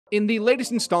In the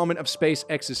latest installment of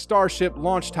SpaceX's Starship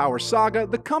launch tower saga,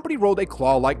 the company rolled a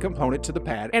claw-like component to the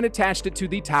pad and attached it to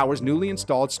the tower's newly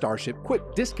installed Starship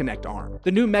quick disconnect arm.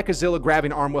 The new Mechazilla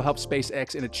grabbing arm will help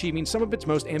SpaceX in achieving some of its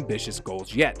most ambitious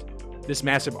goals yet. This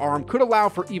massive arm could allow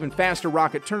for even faster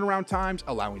rocket turnaround times,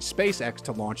 allowing SpaceX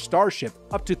to launch Starship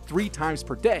up to 3 times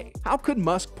per day. How could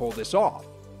Musk pull this off?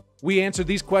 We answered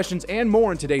these questions and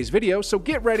more in today's video, so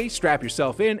get ready, strap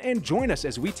yourself in, and join us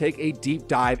as we take a deep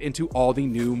dive into all the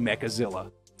new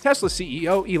Mechazilla. Tesla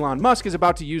CEO Elon Musk is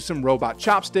about to use some robot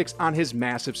chopsticks on his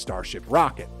massive Starship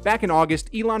rocket. Back in August,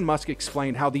 Elon Musk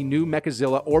explained how the new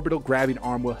Mechazilla orbital grabbing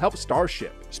arm will help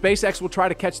Starship. SpaceX will try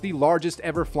to catch the largest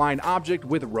ever flying object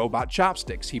with robot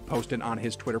chopsticks, he posted on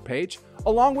his Twitter page,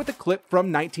 along with a clip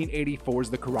from 1984's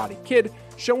The Karate Kid,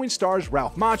 showing stars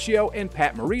Ralph Macchio and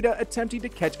Pat Morita attempting to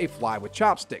catch a fly with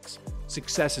chopsticks.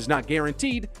 Success is not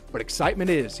guaranteed, but excitement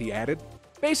is, he added.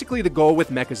 Basically, the goal with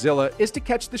Mechazilla is to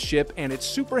catch the ship and its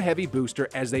super heavy booster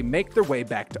as they make their way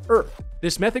back to Earth.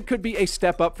 This method could be a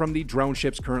step up from the drone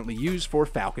ships currently used for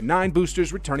Falcon 9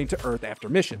 boosters returning to Earth after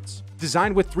missions.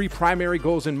 Designed with 3 primary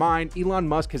goals in mind, Elon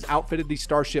Musk has outfitted the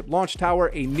Starship launch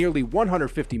tower, a nearly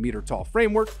 150-meter tall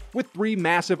framework, with 3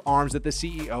 massive arms that the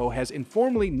CEO has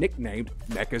informally nicknamed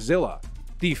Mechazilla.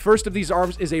 The first of these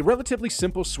arms is a relatively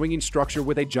simple swinging structure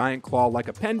with a giant claw-like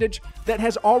appendage that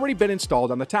has already been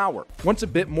installed on the tower. Once a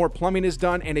bit more plumbing is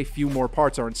done and a few more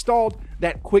parts are installed,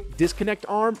 that quick disconnect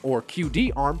arm, or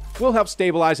QD arm, will help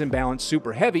stabilize and balance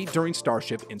Super Heavy during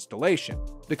Starship installation.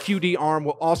 The QD arm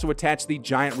will also attach the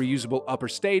giant reusable upper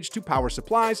stage to power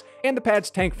supplies and the pad's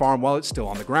tank farm while it's still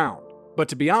on the ground. But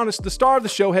to be honest, the star of the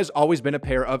show has always been a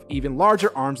pair of even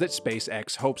larger arms that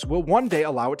SpaceX hopes will one day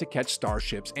allow it to catch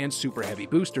Starships and super heavy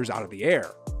boosters out of the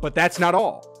air. But that's not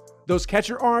all. Those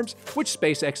catcher arms, which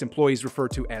SpaceX employees refer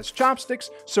to as chopsticks,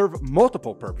 serve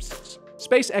multiple purposes.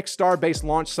 SpaceX Star-based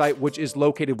launch site, which is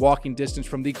located walking distance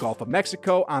from the Gulf of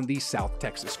Mexico on the South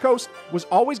Texas coast, was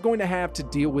always going to have to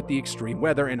deal with the extreme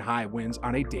weather and high winds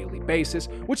on a daily basis,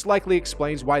 which likely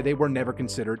explains why they were never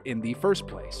considered in the first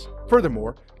place.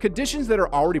 Furthermore, conditions that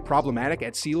are already problematic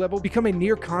at sea level become a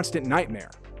near constant nightmare.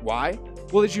 Why?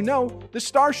 Well, as you know, the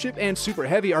Starship and Super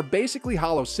Heavy are basically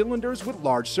hollow cylinders with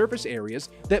large surface areas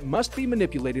that must be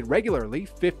manipulated regularly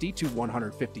 50 to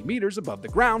 150 meters above the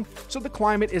ground, so the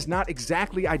climate is not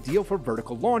exactly ideal for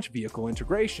vertical launch vehicle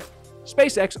integration.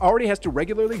 SpaceX already has to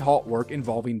regularly halt work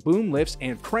involving boom lifts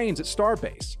and cranes at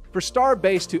Starbase. For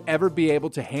Starbase to ever be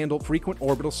able to handle frequent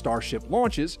orbital Starship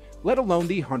launches, let alone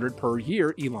the 100 per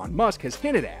year Elon Musk has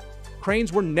hinted at,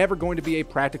 cranes were never going to be a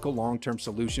practical long-term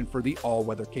solution for the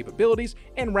all-weather capabilities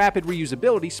and rapid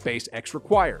reusability SpaceX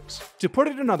requires. To put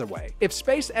it another way, if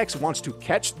SpaceX wants to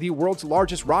catch the world's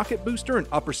largest rocket booster and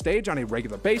upper stage on a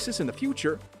regular basis in the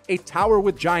future, a tower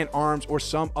with giant arms or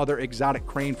some other exotic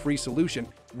crane-free solution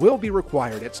will be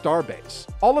required at Starbase.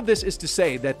 All of this is to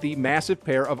say that the massive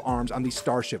pair of arms on the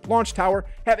Starship launch tower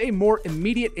have a more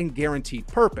immediate and guaranteed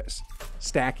purpose: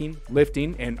 stacking,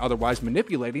 lifting, and otherwise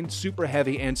manipulating Super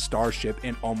Heavy and Starship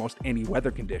in almost any weather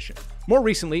condition. More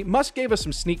recently, Musk gave us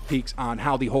some sneak peeks on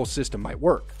how the whole system might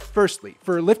work. Firstly,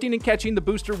 for lifting and catching, the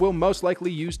booster will most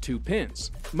likely use 2 pins.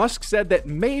 Musk said that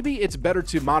maybe it's better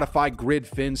to modify grid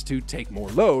fins to take more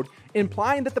load,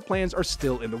 implying that the plans are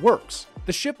still in the works.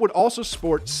 The ship would also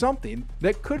sport something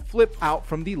that could flip out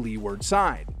from the leeward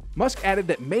side. Musk added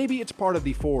that maybe it's part of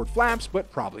the forward flaps,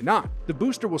 but probably not. The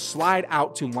booster will slide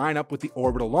out to line up with the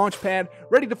orbital launch pad,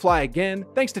 ready to fly again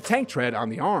thanks to tank tread on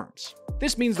the arms.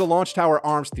 This means the launch tower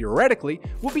arms theoretically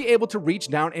will be able to reach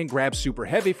down and grab Super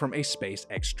Heavy from a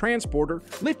SpaceX transporter,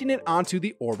 lifting it onto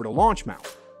the orbital launch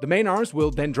mount. The main arms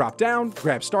will then drop down,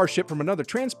 grab Starship from another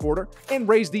transporter, and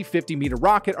raise the 50-meter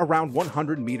rocket around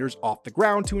 100 meters off the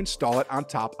ground to install it on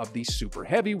top of the Super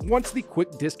Heavy once the quick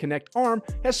disconnect arm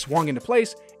has swung into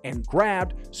place and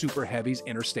grabbed Super Heavy's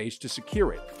inner stage to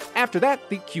secure it. After that,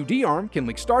 the QD arm can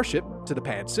link Starship to the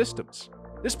pad systems.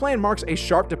 This plan marks a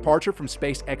sharp departure from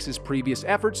SpaceX's previous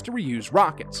efforts to reuse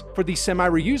rockets. For the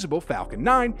semi-reusable Falcon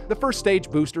 9, the first stage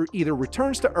booster either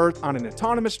returns to Earth on an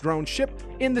autonomous drone ship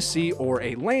in the sea or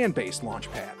a land-based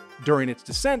launch pad. During its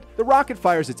descent, the rocket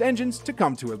fires its engines to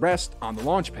come to a rest on the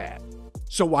launch pad.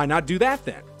 So why not do that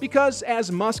then? Because,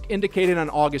 as Musk indicated on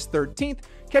August 13th,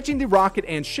 catching the rocket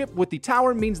and ship with the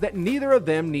tower means that neither of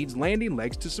them needs landing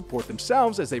legs to support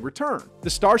themselves as they return. The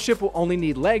Starship will only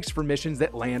need legs for missions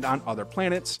that land on other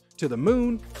planets, to the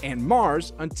Moon, and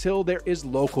Mars until there is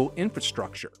local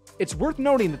infrastructure. It's worth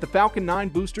noting that the Falcon 9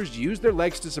 boosters used their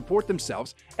legs to support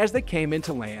themselves as they came in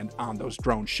to land on those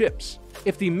drone ships.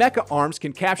 If the Mecha arms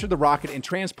can capture the rocket and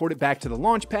transport it back to the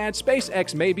launch pad,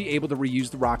 SpaceX may be able to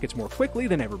reuse the rockets more quickly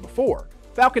than ever before.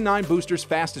 Falcon 9 booster's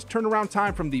fastest turnaround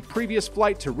time from the previous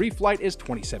flight to reflight is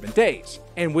 27 days.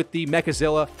 And with the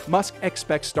Mechazilla, Musk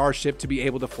expects Starship to be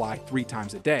able to fly 3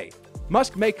 times a day.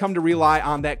 Musk may come to rely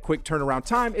on that quick turnaround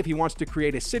time if he wants to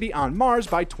create a city on Mars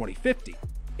by 2050.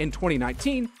 In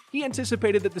 2019, he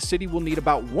anticipated that the city will need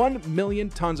about 1 million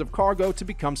tons of cargo to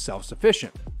become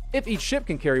self-sufficient. If each ship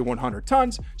can carry 100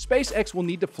 tons, SpaceX will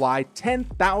need to fly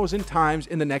 10,000 times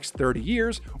in the next 30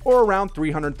 years, or around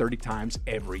 330 times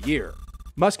every year.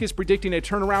 Musk is predicting a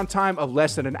turnaround time of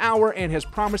less than an hour and has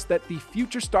promised that the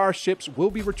future Starships will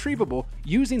be retrievable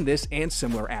using this and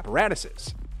similar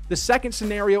apparatuses. The second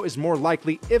scenario is more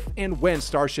likely if and when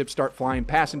Starships start flying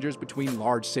passengers between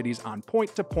large cities on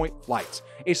point-to-point flights,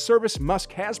 a service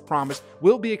Musk has promised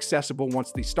will be accessible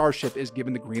once the Starship is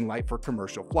given the green light for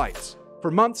commercial flights. For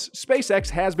months, SpaceX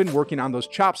has been working on those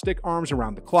chopstick arms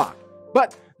around the clock,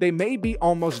 but they may be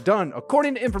almost done,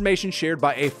 according to information shared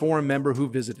by a forum member who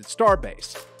visited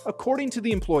Starbase. According to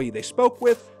the employee they spoke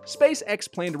with,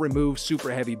 SpaceX planned to remove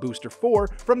Super Heavy Booster 4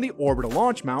 from the orbital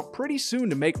launch mount pretty soon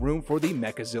to make room for the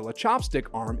Mechazilla chopstick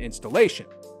arm installation.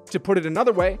 To put it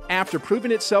another way, after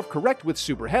proving itself correct with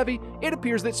Super Heavy, it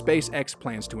appears that SpaceX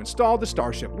plans to install the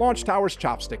Starship launch tower's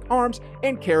chopstick arms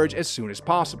and carriage as soon as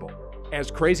possible. As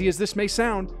crazy as this may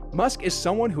sound, Musk is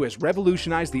someone who has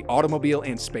revolutionized the automobile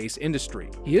and space industry.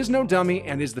 He is no dummy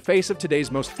and is the face of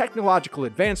today's most technological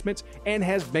advancements and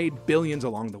has made billions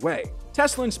along the way.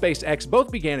 Tesla and SpaceX both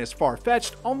began as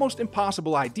far-fetched, almost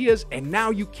impossible ideas, and now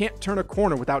you can't turn a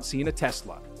corner without seeing a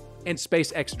Tesla. And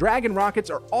SpaceX Dragon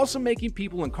rockets are also making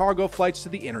people and cargo flights to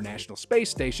the International Space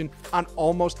Station on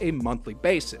almost a monthly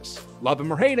basis. Love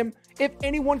him or hate him, if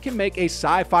anyone can make a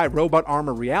sci-fi robot arm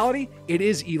a reality, it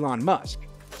is Elon Musk.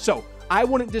 So, I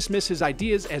wouldn't dismiss his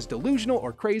ideas as delusional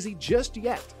or crazy just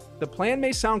yet. The plan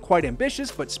may sound quite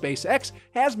ambitious, but SpaceX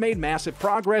has made massive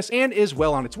progress and is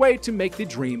well on its way to make the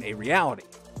dream a reality.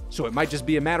 So it might just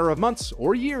be a matter of months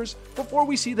or years before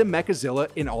we see the Mechazilla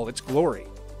in all its glory.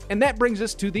 And that brings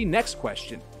us to the next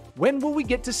question. When will we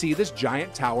get to see this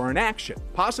giant tower in action?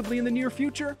 Possibly in the near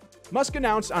future? Musk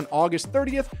announced on August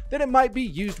 30th that it might be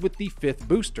used with the 5th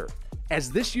booster,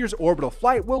 as this year's orbital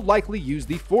flight will likely use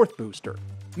the 4th booster.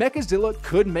 Mechazilla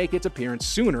could make its appearance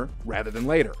sooner rather than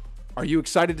later. Are you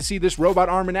excited to see this robot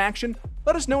arm in action?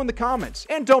 Let us know in the comments,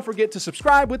 and don't forget to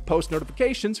subscribe with post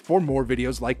notifications for more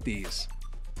videos like these.